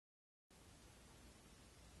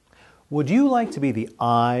Would you like to be the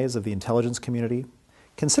eyes of the intelligence community?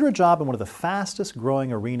 Consider a job in one of the fastest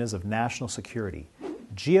growing arenas of national security,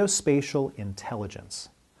 geospatial intelligence.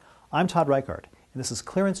 I'm Todd Reichart, and this is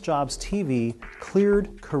Clearance Jobs TV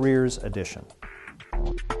Cleared Careers Edition.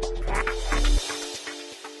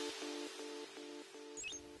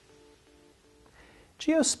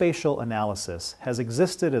 Geospatial analysis has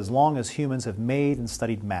existed as long as humans have made and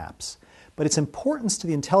studied maps, but its importance to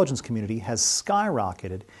the intelligence community has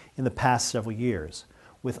skyrocketed in the past several years,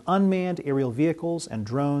 with unmanned aerial vehicles and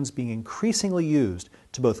drones being increasingly used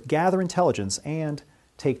to both gather intelligence and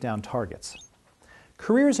take down targets.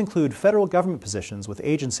 Careers include federal government positions with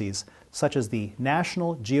agencies such as the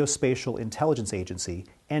National Geospatial Intelligence Agency,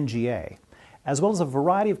 NGA, as well as a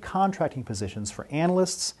variety of contracting positions for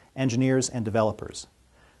analysts, engineers, and developers.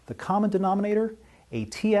 The common denominator, a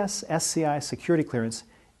TS/SCI security clearance,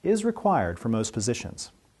 is required for most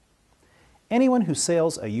positions. Anyone who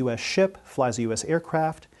sails a U.S. ship, flies a U.S.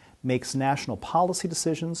 aircraft, makes national policy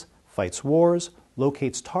decisions, fights wars,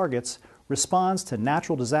 locates targets, responds to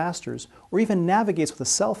natural disasters, or even navigates with a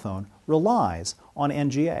cell phone relies on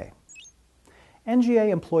NGA. NGA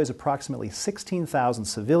employs approximately 16,000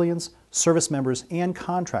 civilians, service members, and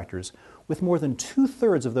contractors, with more than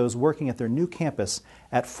two-thirds of those working at their new campus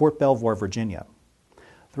at Fort Belvoir, Virginia.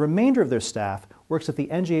 The remainder of their staff works at the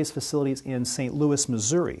NGA's facilities in St. Louis,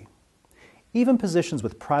 Missouri. Even positions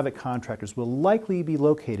with private contractors will likely be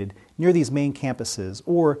located near these main campuses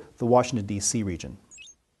or the Washington, D.C. region.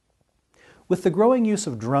 With the growing use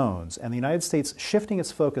of drones and the United States shifting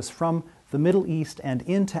its focus from the Middle East and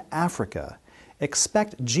into Africa,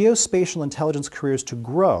 expect geospatial intelligence careers to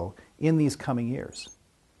grow in these coming years.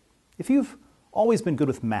 If you've always been good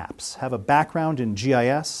with maps, have a background in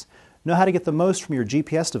GIS, know how to get the most from your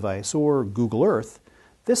GPS device or Google Earth,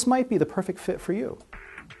 this might be the perfect fit for you.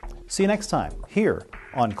 See you next time here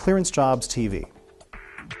on Clearance Jobs TV.